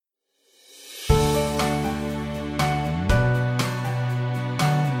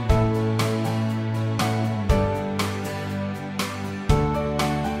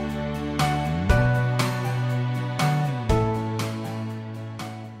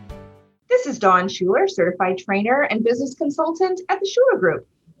is Dawn Schuler, certified trainer and business consultant at the Schuler Group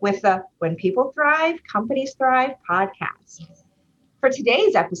with the When People Thrive, Companies Thrive podcast. For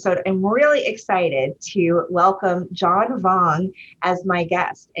today's episode, I'm really excited to welcome John Vuong as my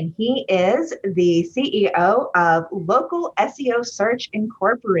guest, and he is the CEO of Local SEO Search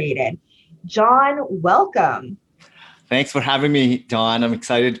Incorporated. John, welcome. Thanks for having me, Dawn. I'm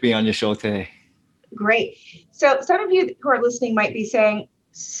excited to be on your show today. Great. So some of you who are listening might be saying,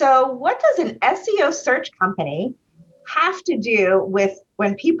 so what does an SEO search company have to do with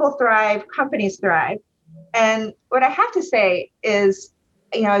when people thrive, companies thrive? And what I have to say is,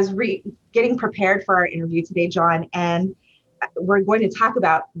 I was getting prepared for our interview today, John, and we're going to talk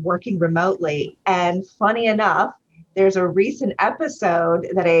about working remotely. And funny enough, there's a recent episode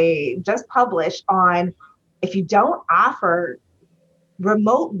that I just published on if you don't offer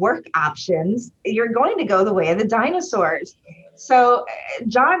remote work options, you're going to go the way of the dinosaurs. So,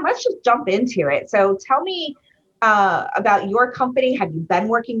 John, let's just jump into it. So tell me about your company. Have you been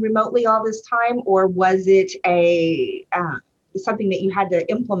working remotely all this time, or was it something that you had to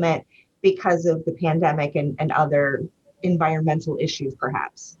implement because of the pandemic and other environmental issues,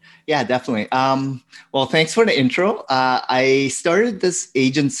 perhaps? Yeah, definitely. Well, thanks for the intro. I started this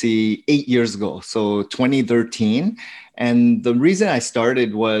agency 8 years ago, so 2013. And the reason I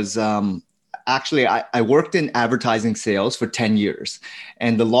started was actually I worked in advertising sales for 10 years.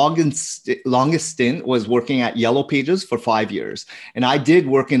 And the longest stint was working at Yellow Pages for 5 years. And I did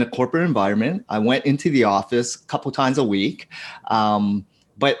work in a corporate environment. I went into the office a couple times a week.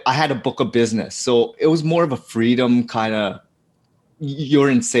 But I had a book of business. So it was more of a freedom kind of, you're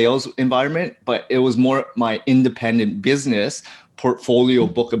in sales environment, but it was more my independent business portfolio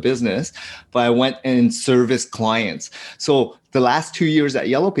book of business, but I went and serviced clients. So the last 2 years at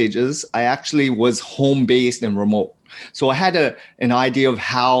Yellow Pages, I actually was home-based and remote. So I had an idea of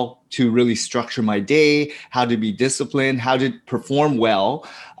how to really structure my day, how to be disciplined, how to perform well,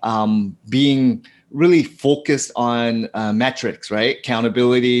 being really focused on metrics, right?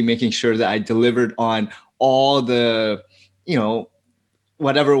 Accountability, making sure that I delivered on all the,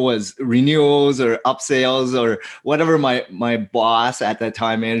 whatever it was, renewals or upsales or whatever my boss at that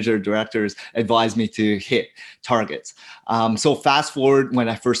time, manager, directors advised me to hit targets. So fast forward when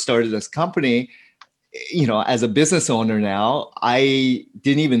I first started this company, as a business owner now, I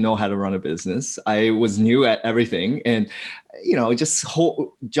didn't even know how to run a business. I was new at everything. And,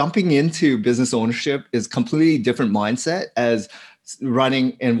 jumping into business ownership is completely different mindset as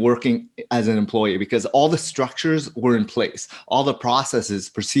running and working as an employee, because all the structures were in place, all the processes,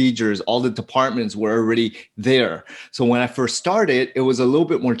 procedures, all the departments were already there. So when I first started, it was a little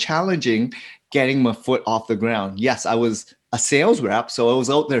bit more challenging getting my foot off the ground. Yes, I was a sales rep, so I was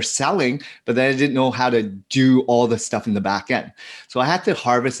out there selling, but then I didn't know how to do all the stuff in the back end. So I had to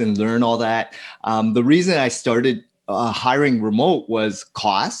harvest and learn all that. The reason I started hiring remote was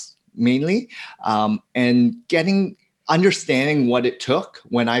cost mainly, and understanding what it took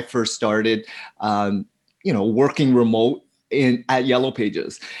when I first started, working remote at Yellow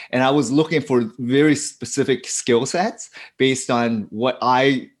Pages. And I was looking for very specific skill sets based on what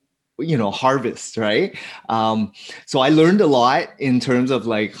I harvest, right? So I learned a lot in terms of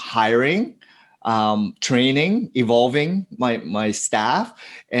like hiring, training, evolving my staff.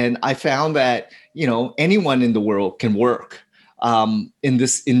 And I found that, anyone in the world can work in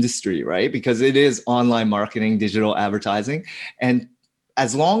this industry, right? Because it is online marketing, digital advertising. And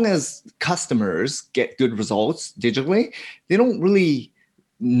as long as customers get good results digitally, they don't really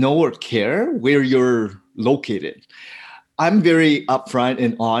know or care where you're located. I'm very upfront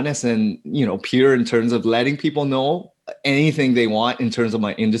and honest and, pure in terms of letting people know anything they want in terms of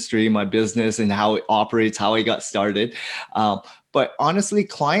my industry, my business, and how it operates, how I got started. But honestly,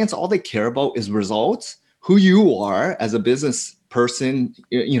 clients, all they care about is results, who you are as a business person,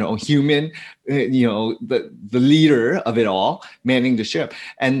 human, the leader of it all, manning the ship.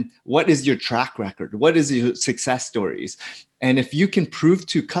 And what is your track record? What is your success stories? And if you can prove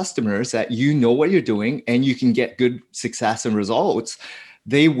to customers that you know what you're doing and you can get good success and results,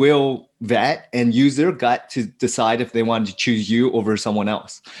 they will vet and use their gut to decide if they want to choose you over someone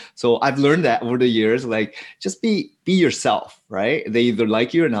else. So I've learned that over the years, like just be yourself, right? They either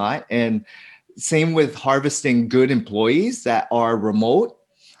like you or not. And same with harvesting good employees that are remote.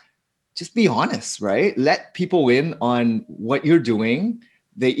 Just be honest, right? Let people in on what you're doing.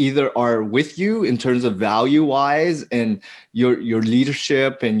 They either are with you in terms of value wise and your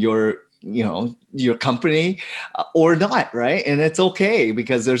leadership and your company or not, right? And it's okay,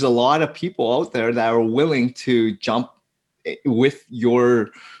 because there's a lot of people out there that are willing to jump with your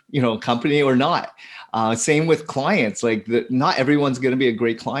company or not. Same with clients. Like not everyone's going to be a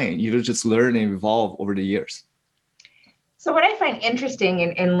great client. You just learn and evolve over the years. So what I find interesting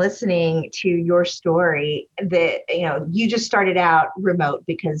in listening to your story, that you just started out remote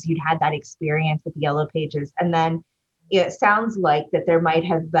because you'd had that experience with Yellow Pages, and then it sounds like that there might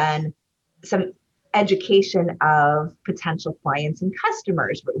have been some education of potential clients and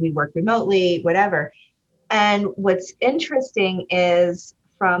customers. We work remotely, whatever. And what's interesting is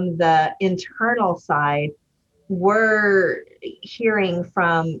from the internal side, we're hearing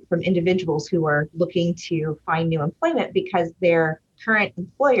from individuals who are looking to find new employment because their current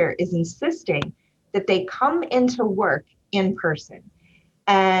employer is insisting that they come into work in person,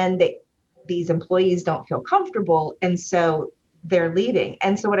 and these employees don't feel comfortable, and so they're leaving.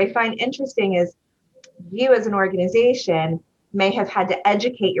 And so what I find interesting is you as an organization may have had to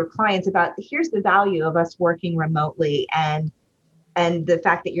educate your clients about, here's the value of us working remotely, and the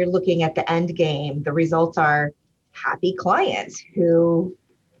fact that you're looking at the end game. The results are happy clients who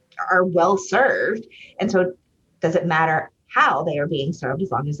are well served. And so it doesn't matter how they are being served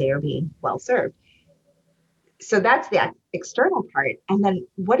as long as they are being well served. So that's the external part. And then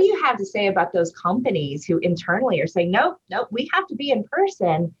what do you have to say about those companies who internally are saying, nope, we have to be in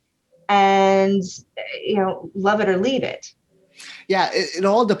person, and love it or leave it? Yeah, it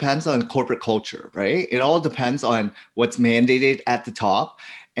all depends on corporate culture, right? It all depends on what's mandated at the top.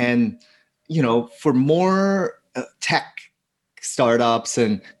 And, for more tech startups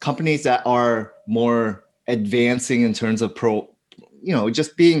and companies that are more advancing in terms of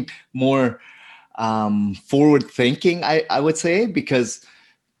just being more forward thinking, I would say, because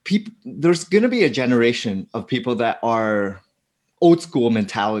there's going to be a generation of people that are old school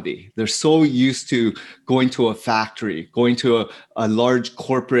mentality. They're so used to going to a factory, going to a large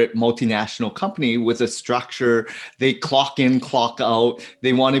corporate multinational company with a structure. They clock in, clock out.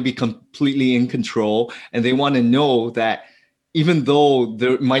 They want to be completely in control. And they want to know that even though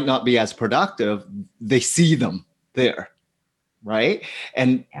they might not be as productive, they see them there, right?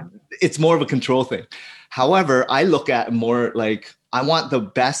 And it's more of a control thing. However, I look at more like, I want the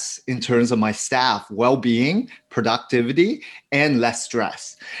best in terms of my staff well-being, productivity, and less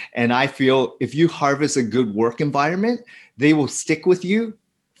stress. And I feel if you harvest a good work environment, they will stick with you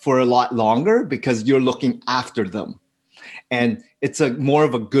for a lot longer because you're looking after them. And it's more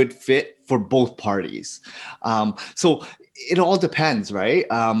of a good fit for both parties. So it all depends, right?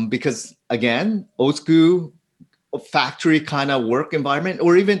 Because again, old school factory kind of work environment,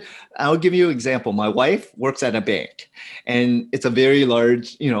 or even I'll give you an example. My wife works at a bank, and it's a very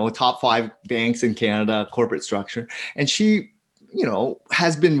large, top 5 banks in Canada, corporate structure. And she,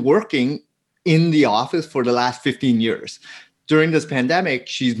 has been working in the office for the last 15 years. During this pandemic,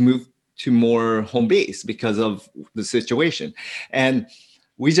 she's moved to more home base because of the situation. And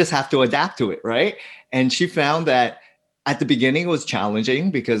we just have to adapt to it, right? And she found that at the beginning, it was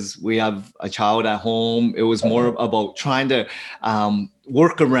challenging because we have a child at home. It was more about trying to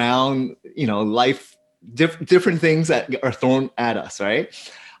work around, life, different things that are thrown at us, right?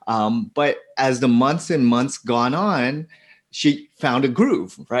 But as the months and months gone on, she found a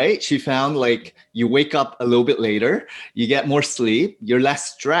groove, right? She found like you wake up a little bit later, you get more sleep, you're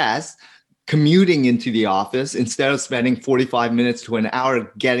less stressed, commuting into the office instead of spending 45 minutes to an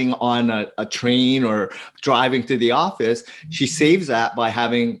hour getting on a train or driving to the office. She saves that by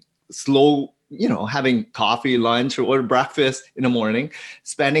having having coffee, lunch, or breakfast in the morning,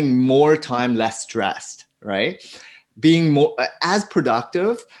 spending more time less stressed, right? Being more as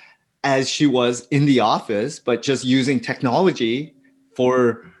productive as she was in the office, but just using technology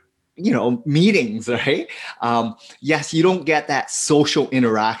for meetings, right? Yes, you don't get that social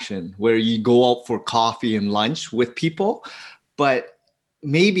interaction where you go out for coffee and lunch with people, but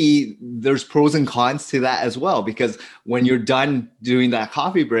maybe there's pros and cons to that as well, because when you're done doing that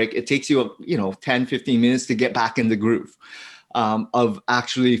coffee break, it takes you 10, 15 minutes to get back in the groove of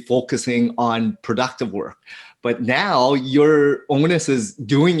actually focusing on productive work. But now your onus is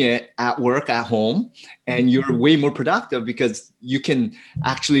doing it at work, at home, and you're way more productive because you can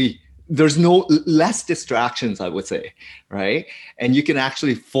actually, there's less distractions, I would say, right? And you can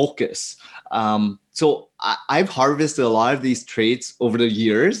actually focus. So I've harvested a lot of these traits over the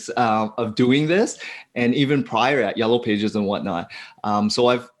years of doing this, and even prior at Yellow Pages and whatnot. So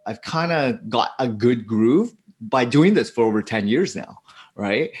I've kind of got a good groove by doing this for over 10 years now.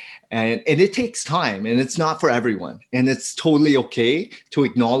 Right. And it takes time, and it's not for everyone. And it's totally okay to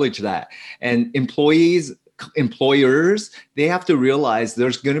acknowledge that. And employers, they have to realize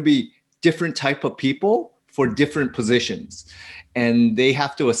there's going to be different type of people for different positions, and they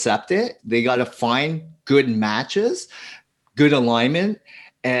have to accept it. They got to find good matches, good alignment,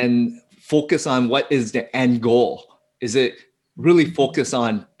 and focus on what is the end goal? Is it really focus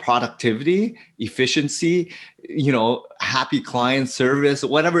on productivity, efficiency, happy client service,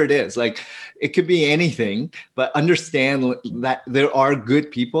 whatever it is? Like, it could be anything, but understand that there are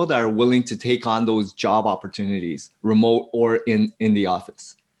good people that are willing to take on those job opportunities, remote or in the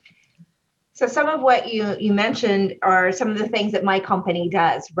office. So some of what you mentioned are some of the things that my company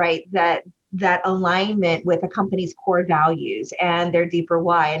does, right? That alignment with a company's core values and their deeper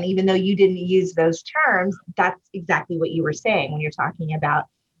why. And even though you didn't use those terms, that's exactly what you were saying when you're talking about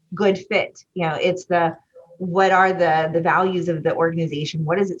good fit. It's what are the values of the organization?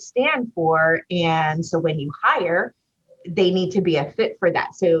 What does it stand for? And so when you hire, they need to be a fit for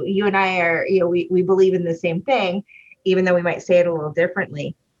that. So you and I are, we believe in the same thing, even though we might say it a little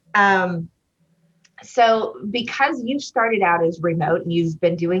differently. So because you started out as remote and you've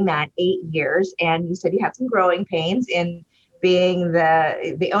been doing that 8 years, and you said you had some growing pains in being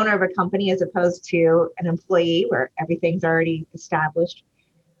the owner of a company as opposed to an employee where everything's already established,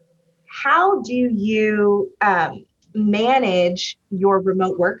 how do you manage your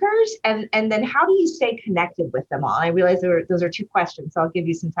remote workers? And then how do you stay connected with them all? I realize those are two questions, so I'll give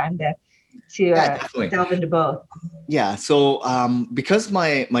you some time to delve into both. Yeah. So because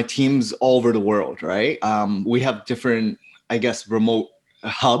my team's all over the world, right? We have different, I guess, remote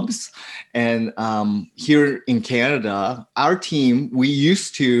hubs. And here in Canada, our team, we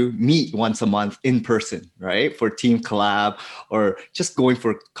used to meet once a month in person, right? For team collab or just going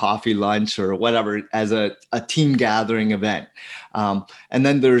for coffee, lunch, or whatever as a team gathering event. And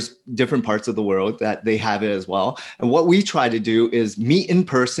then there's different parts of the world that they have it as well. And what we try to do is meet in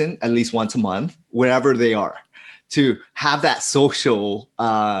person at least once a month, wherever they are, to have that social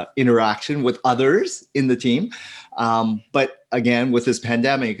interaction with others in the team. But again, with this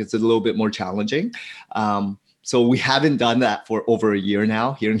pandemic, it's a little bit more challenging. So we haven't done that for over a year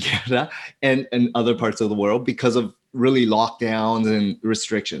now here in Canada and other parts of the world because of really lockdowns and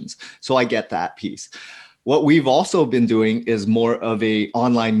restrictions. So I get that piece. What we've also been doing is more of a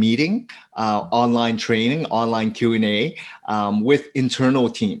online meeting, online training, online Q&A with internal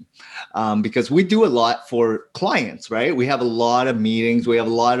team. Because we do a lot for clients, right? We have a lot of meetings, we have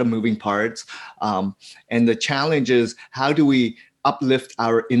a lot of moving parts. And the challenge is, how do we uplift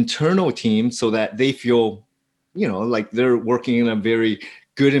our internal team so that they feel, like they're working in a very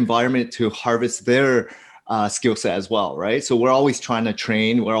good environment to harvest their skill set as well, right? So we're always trying to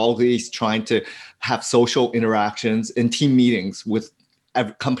train, we're always trying to have social interactions and team meetings with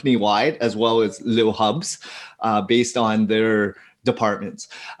company-wide as well as little hubs based on their departments.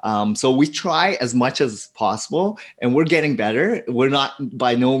 So we try as much as possible, and we're getting better. We're not,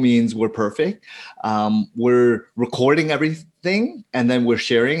 by no means, we're perfect. We're recording everything, and then we're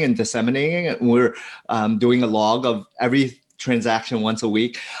sharing and disseminating it. We're doing a log of every transaction once a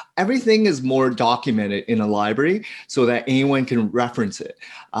week. Everything is more documented in a library so that anyone can reference it.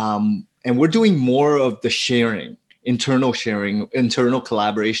 And we're doing more of the sharing, internal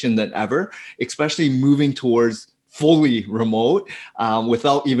collaboration than ever, especially moving towards fully remote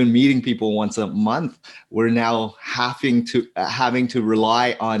without even meeting people once a month. We're now having to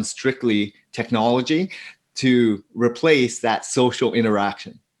rely on strictly technology to replace that social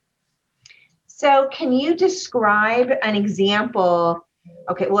interaction. So can you describe an example?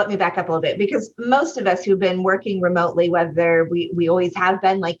 Okay, well, let me back up a little bit, because most of us who've been working remotely, whether we always have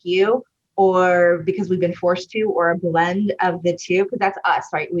been like you, or because we've been forced to, or a blend of the two, because that's us,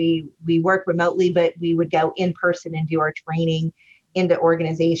 right? We work remotely, but we would go in person and do our training into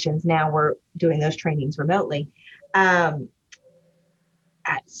organizations. Now we're doing those trainings remotely.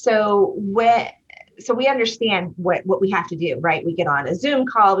 So we understand what we have to do, right? We get on a Zoom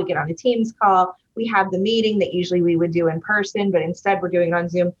call, we get on a Teams call, we have the meeting that usually we would do in person, but instead we're doing it on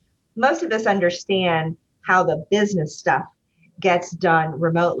Zoom. Most of us understand how the business stuff gets done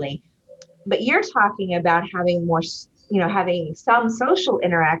remotely. But you're talking about having more, having some social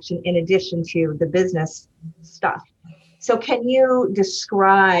interaction in addition to the business stuff. So can you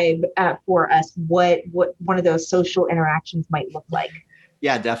describe for us what one of those social interactions might look like?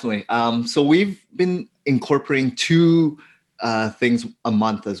 Yeah, definitely. So we've been incorporating two things a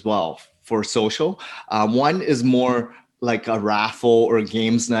month as well for social. One is more like a raffle or a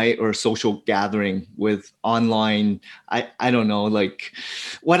games night or a social gathering with online, I don't know, like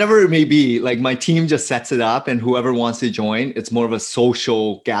whatever it may be. Like my team just sets it up and whoever wants to join, it's more of a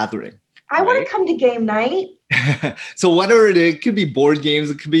social gathering. I want to come to game night. So whatever it is, it could be board games,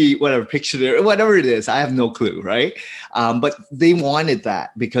 it could be whatever, Pictionary, whatever it is, I have no clue, right? But they wanted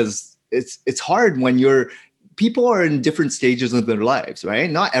that because it's hard when people are in different stages of their lives,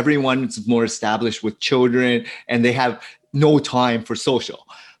 right? Not everyone is more established with children and they have no time for social.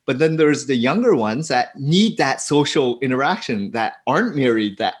 But then there's the younger ones that need that social interaction, that aren't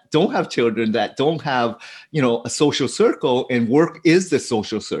married, that don't have children, that don't have, a social circle, and work is the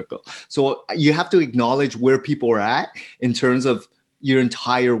social circle. So you have to acknowledge where people are at in terms of your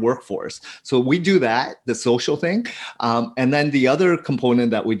entire workforce. So we do that, the social thing. And then the other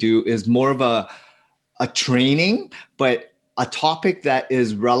component that we do is more of a training, but a topic that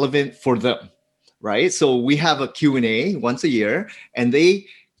is relevant for them, right? So we have a Q&A once a year, and they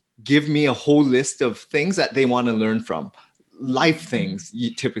give me a whole list of things that they want to learn from. Life things,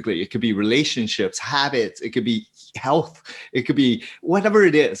 typically. It could be relationships, habits, it could be health, it could be whatever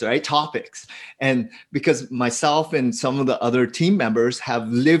it is, right? Topics. And because myself and some of the other team members have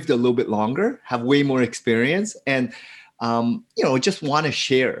lived a little bit longer, have way more experience, and just want to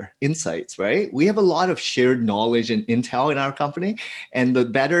share insights, right? We have a lot of shared knowledge and intel in our company, and the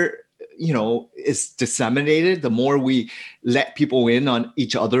better is disseminated, the more we let people in on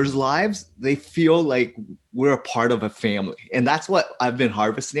each other's lives, they feel like we're a part of a family. And that's what I've been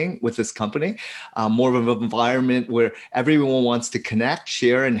harvesting with this company, more of an environment where everyone wants to connect,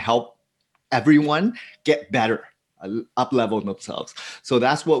 share, and help everyone get better, up level themselves. So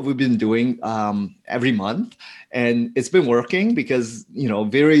that's what we've been doing every month. And it's been working because,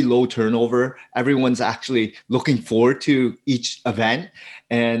 very low turnover. Everyone's actually looking forward to each event.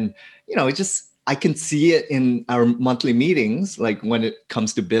 And, I can see it in our monthly meetings, like when it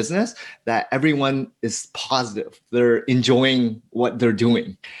comes to business, that everyone is positive. They're enjoying what they're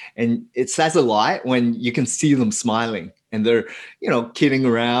doing. And it says a lot when you can see them smiling and they're, kidding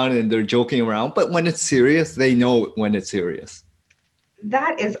around and they're joking around. But when it's serious, they know when it's serious.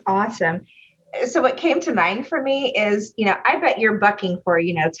 That is awesome. So what came to mind for me is, I bet you're bucking for,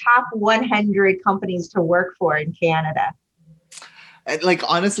 top 100 companies to work for in Canada. Like,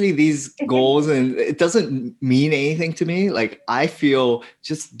 honestly, these goals, and it doesn't mean anything to me. Like, I feel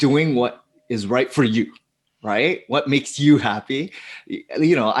just doing what is right for you, right? What makes you happy.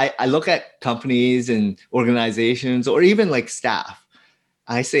 I look at companies and organizations, or even like staff.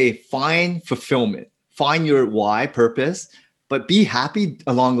 I say, find fulfillment, find your why, purpose, but be happy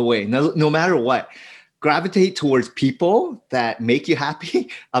along the way, no matter what. Gravitate towards people that make you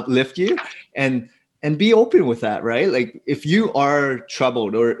happy, uplift you, and be open with that, right? Like, if you are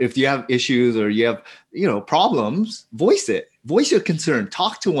troubled, or if you have issues, or you have, problems, voice your concern,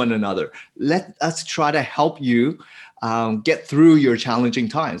 talk to one another. Let us try to help you get through your challenging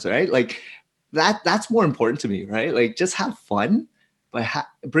times, right? Like that's more important to me, right? Like, just have fun, but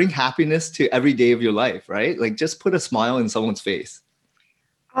bring happiness to every day of your life, right? Like, just put a smile in someone's face.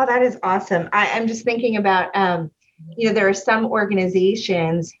 Oh, that is awesome. I'm just thinking about, there are some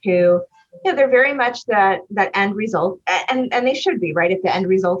organizations who, they're very much that end result, and they should be, right? If the end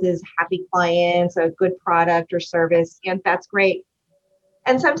result is happy clients, a good product or service, that's great.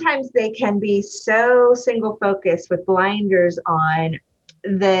 And sometimes they can be so single focused with blinders on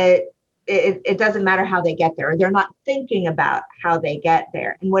that it doesn't matter how they get there, or they're not thinking about how they get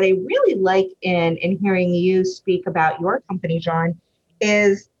there. And what I really like in hearing you speak about your company, John,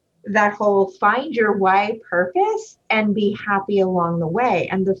 is that whole find your why purpose and be happy along the way.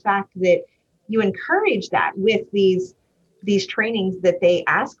 And the fact that you encourage that with these trainings that they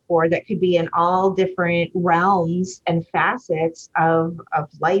ask for, that could be in all different realms and facets of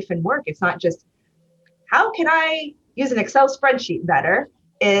life and work. It's not just, how can I use an Excel spreadsheet better?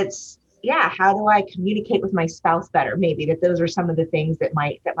 It's, how do I communicate with my spouse better? Maybe that those are some of the things that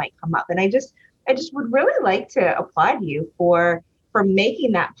might come up. And I just would really like to applaud you for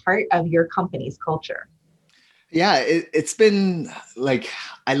making that part of your company's culture. Yeah, it's been like,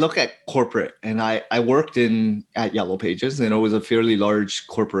 I look at corporate, and I worked at Yellow Pages, and it was a fairly large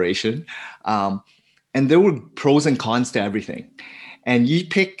corporation. And there were pros and cons to everything. And you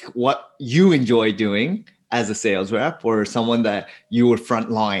pick what you enjoy doing as a sales rep, or someone that you were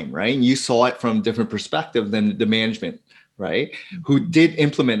frontline, right? And you saw it from a different perspective than the management, right? Who did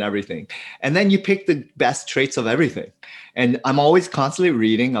implement everything. And then you pick the best traits of everything. And I'm always constantly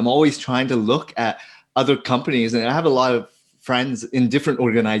reading. I'm always trying to look at other companies. And I have a lot of friends in different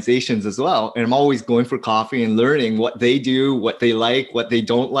organizations as well. And I'm always going for coffee and learning what they do, what they like, what they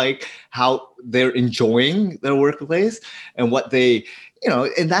don't like, how they're enjoying their workplace, and what they,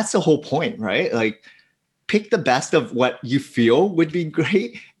 and that's the whole point, right? Like, pick the best of what you feel would be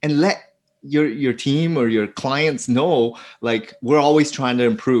great, and let your team or your clients know, like, we're always trying to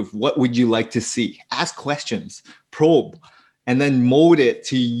improve. What would you like to see? Ask questions, probe, and then mold it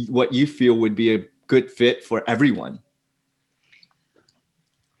to what you feel would be a good fit for everyone.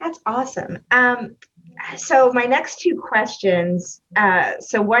 That's awesome. So my next two questions,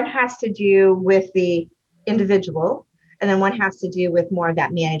 so one has to do with the individual, and then one has to do with more of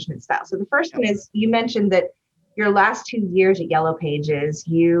that management style. So the first one is, you mentioned that your last 2 years at Yellow Pages,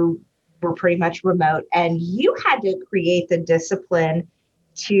 you were pretty much remote and you had to create the discipline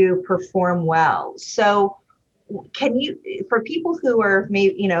to perform well. So can you, for people who are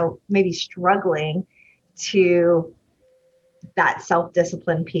maybe struggling to that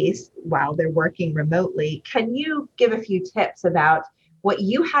self-discipline piece while they're working remotely, can you give a few tips about what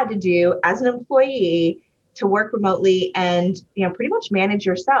you had to do as an employee to work remotely and pretty much manage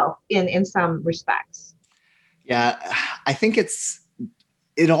yourself in some respects? Yeah, I think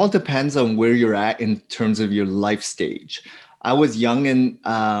it all depends on where you're at in terms of your life stage. I was young and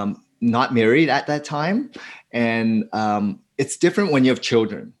not married at that time, and it's different when you have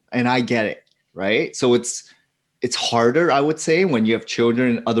children, and I get it, right? So it's harder, I would say, when you have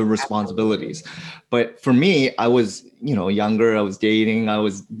children and other responsibilities. But for me, I was, younger, I was dating, I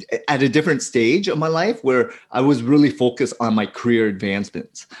was at a different stage of my life where I was really focused on my career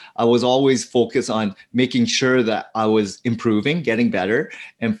advancements. I was always focused on making sure that I was improving, getting better,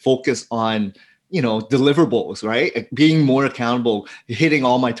 and focus on, deliverables, right? Being more accountable, hitting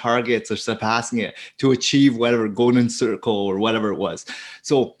all my targets or surpassing it to achieve whatever golden circle or whatever it was.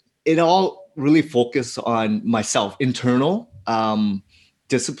 So it all really focused on myself, internal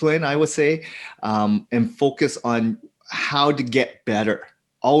discipline, I would say, and focus on how to get better,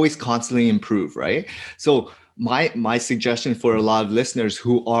 always constantly improve, right? So my suggestion for a lot of listeners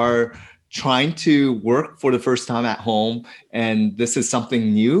who are trying to work for the first time at home, and this is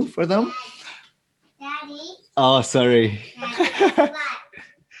something new for them. Daddy. Oh, sorry. Daddy,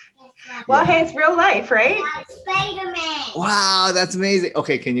 well, hey, it's real life, right? Spider-Man. Wow, that's amazing.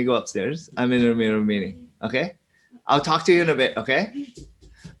 Okay, can you go upstairs? I'm in the middle of a meeting. Okay, I'll talk to you in a bit. Okay.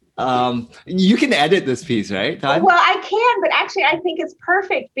 You can edit this piece, right, Todd? Well, I can, but actually, I think it's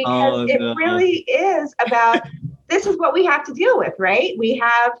perfect because it really is about this is what we have to deal with, right? We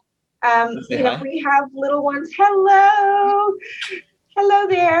have, we have little ones. Hello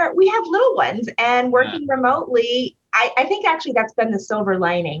there. We have little ones, and working remotely. I think actually that's been the silver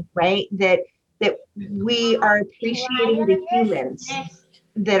lining, right? That we are appreciating the humans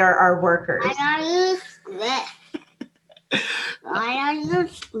that are our workers. Why are you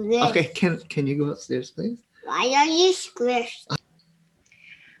squished? Okay, can you go upstairs, please? Why are you squished?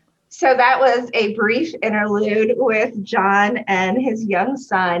 So that was a brief interlude with John and his young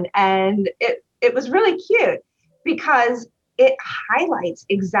son, and it was really cute because it highlights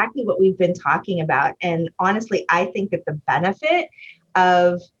exactly what we've been talking about. And honestly, I think that the benefit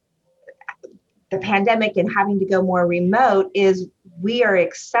of the pandemic and having to go more remote is we are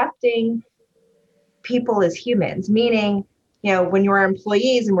accepting people as humans, meaning, when you're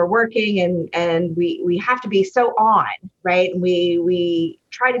employees and we're working and we have to be so on, right? And we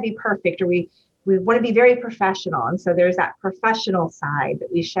try to be perfect, or we want to be very professional. And so there's that professional side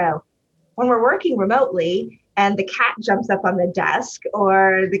that we show. When we're working remotely and the cat jumps up on the desk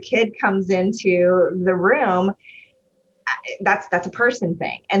or the kid comes into the room, that's a person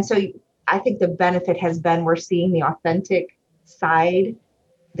thing. And so I think the benefit has been we're seeing the authentic side,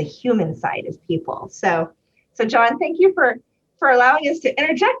 the human side of people. So John, thank you for allowing us to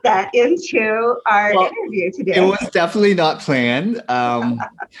interject that into our interview today. It was definitely not planned.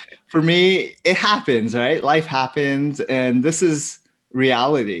 For me, it happens, right? Life happens, and this is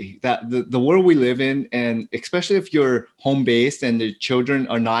reality that the world we live in, and especially if you're home-based and the children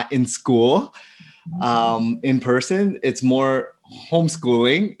are not in school in person, it's more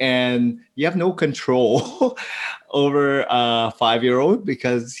homeschooling, and you have no control over a 5-year-old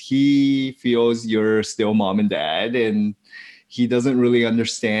because he feels you're still mom and dad, and he doesn't really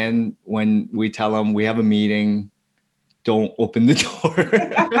understand when we tell him we have a meeting, don't open the door.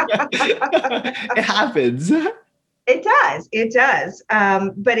 It happens. It does.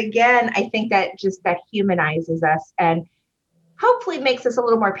 But again, I think that humanizes us and hopefully makes us a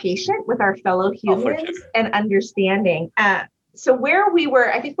little more patient with our fellow humans and understanding. So where we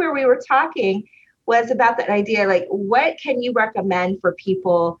were talking was about that idea, like, what can you recommend for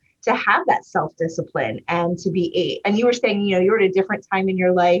people to have that self-discipline and to be and you were saying, you're at a different time in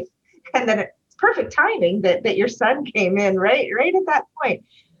your life, and that it's perfect timing that your son came in right at that point.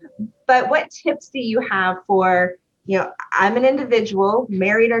 But what tips do you have for, I'm an individual,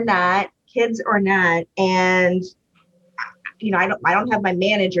 married or not, kids or not, and I don't have my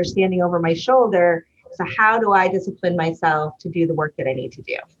manager standing over my shoulder. So how do I discipline myself to do the work that I need to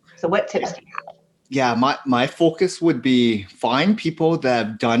do? So what tips do you have? Yeah, my focus would be find people that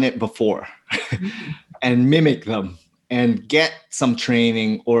have done it before and mimic them and get some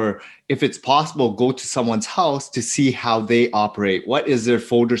training, or if it's possible, go to someone's house to see how they operate. What is their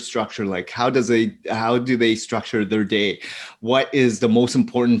folder structure like? How do they structure their day? What is the most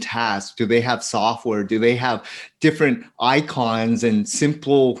important task? Do they have software? Do they have different icons and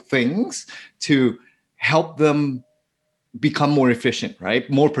simple things to help them become more efficient, right?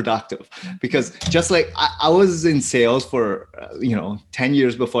 More productive. Because just like I was in sales for 10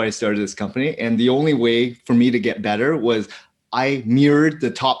 years before I started this company, and the only way for me to get better was I mirrored the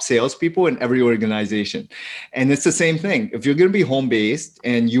top salespeople in every organization. And it's the same thing. If you're going to be home based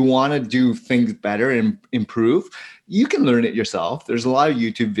and you want to do things better and improve, you can learn it yourself. There's a lot of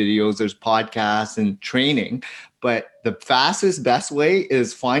YouTube videos, there's podcasts and training, but the fastest, best way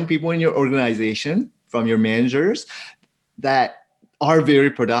is find people in your organization, from your managers, that are very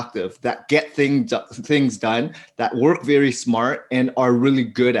productive, that get things done, that work very smart and are really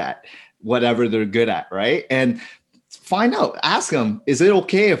good at whatever they're good at, right? And find out, ask them, is it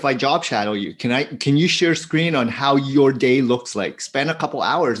okay if I job shadow you? Can you share screen on how your day looks like? Spend a couple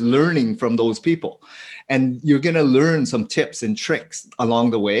hours learning from those people. And you're going to learn some tips and tricks along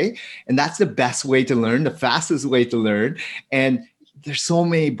the way. And that's the best way to learn, the fastest way to learn. And there's so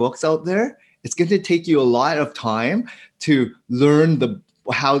many books out there. It's going to take you a lot of time to learn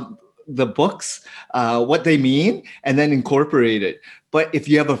how the books, what they mean, and then incorporate it. But if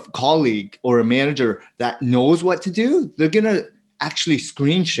you have a colleague or a manager that knows what to do, they're going to actually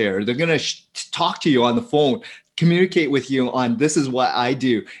screen share. They're going to talk to you on the phone, communicate with you on this is what I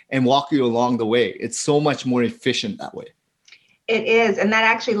do, and walk you along the way. It's so much more efficient that way. It is. And that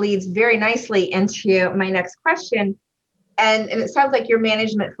actually leads very nicely into my next question. And it sounds like your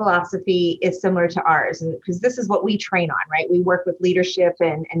management philosophy is similar to ours, and because this is what we train on, right? We work with leadership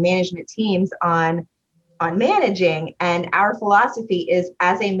and management teams on managing. And our philosophy is,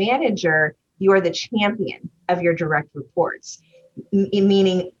 as a manager, you are the champion of your direct reports,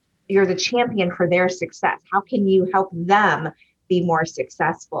 meaning you're the champion for their success. How can you help them be more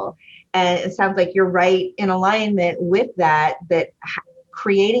successful? And it sounds like you're right in alignment with that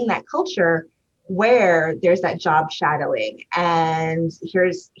creating that culture where there's that job shadowing. And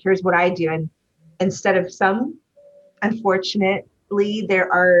here's what I do. And instead of unfortunately,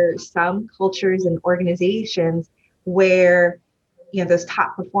 there are some cultures and organizations where, those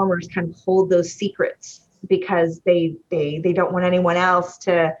top performers kind of hold those secrets because they don't want anyone else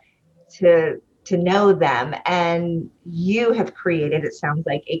to know them. And you have created, it sounds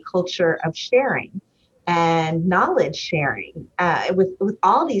like, a culture of sharing and knowledge sharing with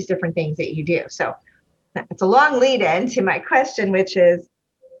all these different things that you do. So it's a long lead in to my question, which is,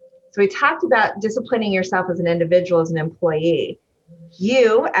 so we talked about disciplining yourself as an individual, as an employee.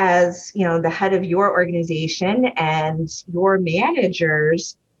 You, as the head of your organization and your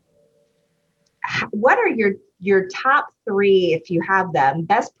managers, what are your top three, if you have them,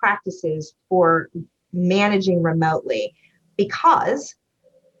 best practices for managing remotely? Because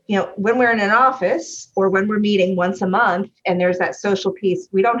when we're in an office or when we're meeting once a month and there's that social piece,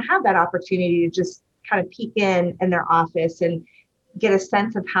 we don't have that opportunity to just kind of peek in their office and get a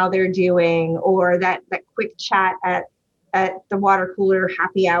sense of how they're doing, or that quick chat at the water cooler,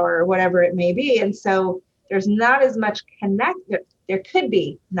 happy hour, or whatever it may be. And so there's not as much there could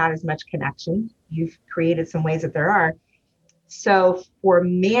be not as much connection. You've created some ways that there are. So for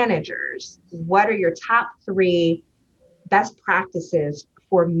managers, what are your top three best practices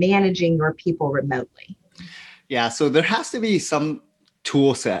for managing your people remotely? Yeah, so there has to be some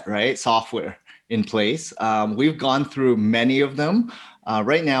tool set, right? Software in place. We've gone through many of them.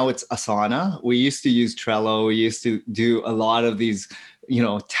 Right now it's Asana. We used to use Trello. We used to do a lot of these,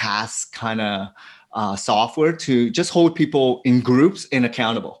 task kind of software to just hold people in groups and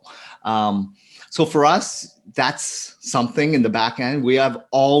accountable. So for us, that's something in the back end. We have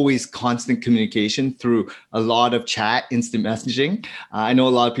always constant communication through a lot of chat, instant messaging. I know a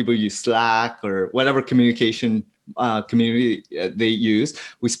lot of people use Slack or whatever communication community they use.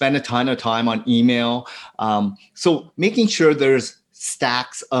 We spend a ton of time on email. So making sure there's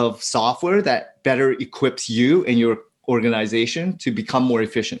stacks of software that better equips you and your organization to become more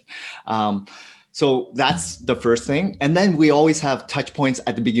efficient. So that's the first thing. And then we always have touch points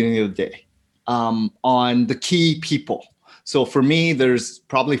at the beginning of the day on the key people. So for me, there's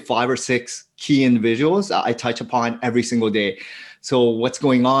probably 5 or 6 key individuals I touch upon every single day. So what's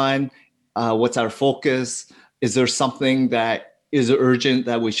going on? What's our focus? Is there something that is urgent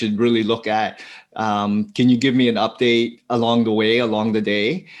that we should really look at? Can you give me an update along the way, along the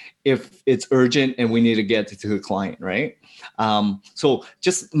day, if it's urgent and we need to get to the client, right? So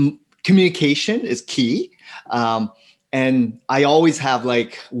just communication is key. And I always have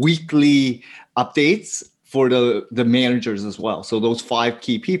like weekly updates for the managers as well. So those 5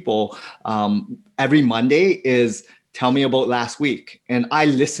 key people, every Monday is tell me about last week. And I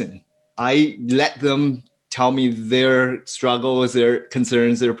listen. I let them tell me their struggles, their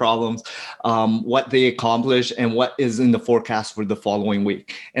concerns, their problems, what they accomplished, and what is in the forecast for the following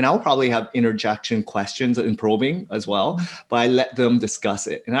week. And I'll probably have interjection questions and probing as well, but I let them discuss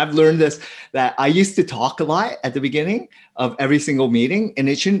it. And I've learned this, that I used to talk a lot at the beginning of every single meeting, and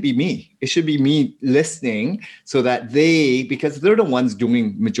it shouldn't be me. It should be me listening so that because they're the ones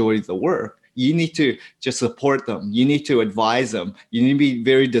doing majority of the work, you need to just support them. You need to advise them. You need to be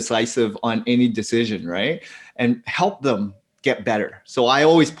very decisive on any decision, right? And help them get better. So I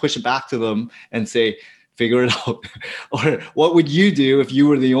always push it back to them and say, figure it out. Or what would you do if you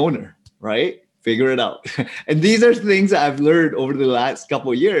were the owner, right? Figure it out. And these are things that I've learned over the last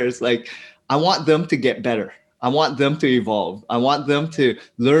couple of years. Like, I want them to get better. I want them to evolve. I want them to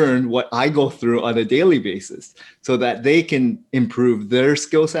learn what I go through on a daily basis so that they can improve their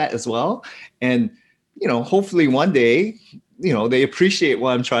skill set as well. And, hopefully one day, they appreciate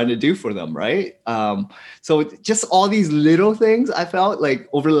what I'm trying to do for them, right? So just all these little things, I felt like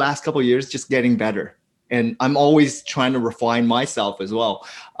over the last couple of years, just getting better. And I'm always trying to refine myself as well,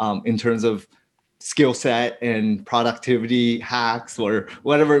 in terms of skill set and productivity hacks or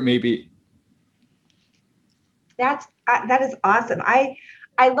whatever it may be. That is awesome. I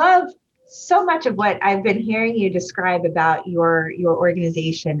love so much of what I've been hearing you describe about your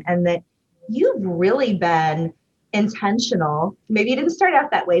organization, and that you've really been intentional. Maybe you didn't start out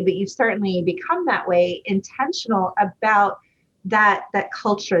that way, but you've certainly become that way, intentional about that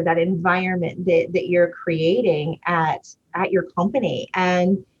culture, that environment that you're creating at your company.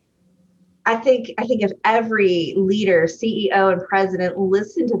 And I think if every leader, CEO, and president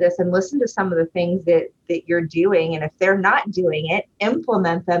listen to this and listen to some of the things that you're doing, and if they're not doing it,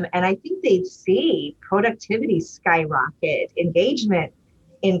 implement them. And I think they'd see productivity skyrocket, engagement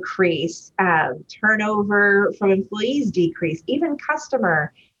increase, turnover from employees decrease, even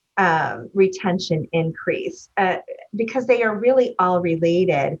customer retention increase, because they are really all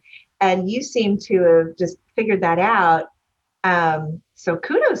related. And you seem to have just figured that out. So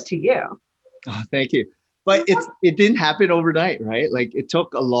kudos to you. Oh, thank you. But it didn't happen overnight, right? Like, it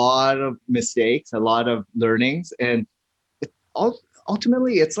took a lot of mistakes, a lot of learnings, and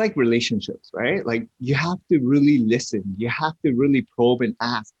ultimately it's like relationships, right? Like, you have to really listen. You have to really probe and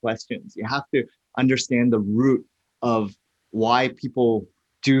ask questions. You have to understand the root of why people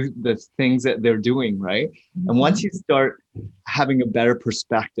do the things that they're doing, right? And once you start having a better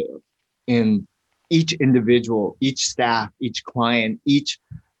perspective in each individual, each staff, each client, each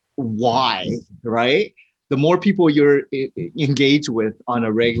why, right? The more people you're engaged with on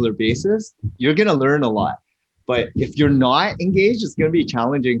a regular basis, you're going to learn a lot. But if you're not engaged, it's going to be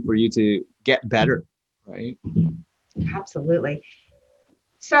challenging for you to get better, right? Absolutely.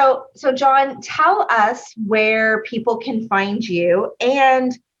 So John, tell us where people can find you.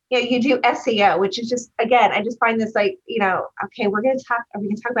 And you do SEO, which is just, again, I just find this like, okay, are we going to talk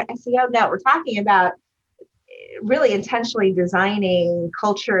about SEO? No, we're talking about really intentionally designing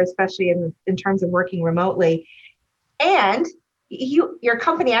culture, especially in terms of working remotely. And your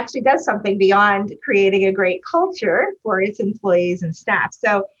company actually does something beyond creating a great culture for its employees and staff.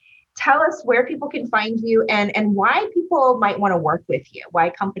 So tell us where people can find you and why people might want to work with you, why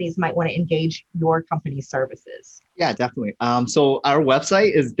companies might want to engage your company's services. Yeah, definitely. So our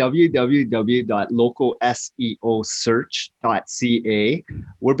website is www.localseosearch.ca.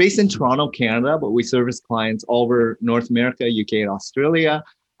 We're based in Toronto, Canada, but we service clients all over North America, UK, and Australia.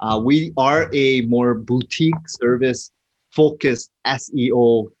 We are a more boutique service focused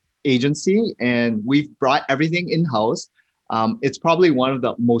SEO agency, and we've brought everything in-house. It's probably one of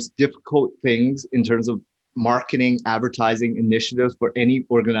the most difficult things in terms of marketing, advertising initiatives for any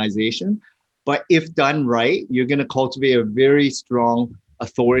organization. But if done right, you're going to cultivate a very strong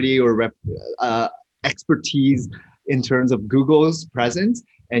authority or expertise in terms of Google's presence,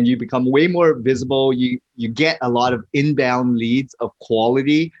 and you become way more visible. You get a lot of inbound leads of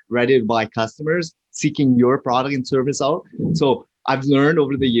quality ready to buy customers seeking your product and service out. So I've learned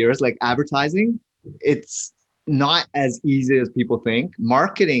over the years, like advertising, it's not as easy as people think.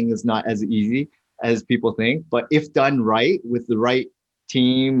 Marketing is not as easy as people think, but if done right with the right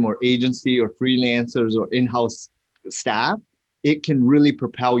team or agency or freelancers or in-house staff, it can really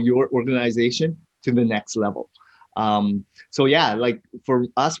propel your organization to the next level. So yeah, like for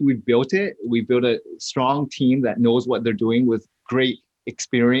us, we built a strong team that knows what they're doing with great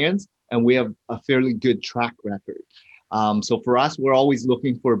experience, and we have a fairly good track record. So for us, we're always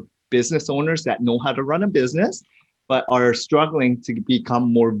looking for business owners that know how to run a business, but are struggling to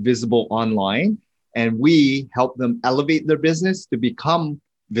become more visible online. And we help them elevate their business to become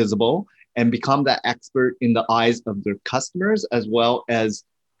visible and become that expert in the eyes of their customers as well as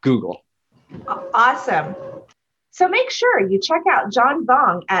Google. Awesome. So make sure you check out John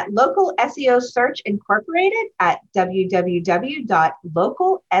Vuong at Local SEO Search Incorporated at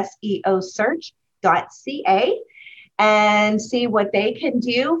www.localseosearch.ca and see what they can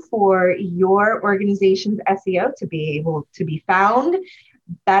do for your organization's SEO to be able to be found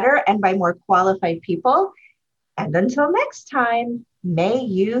better and by more qualified people. And until next time, may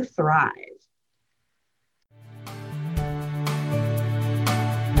you thrive.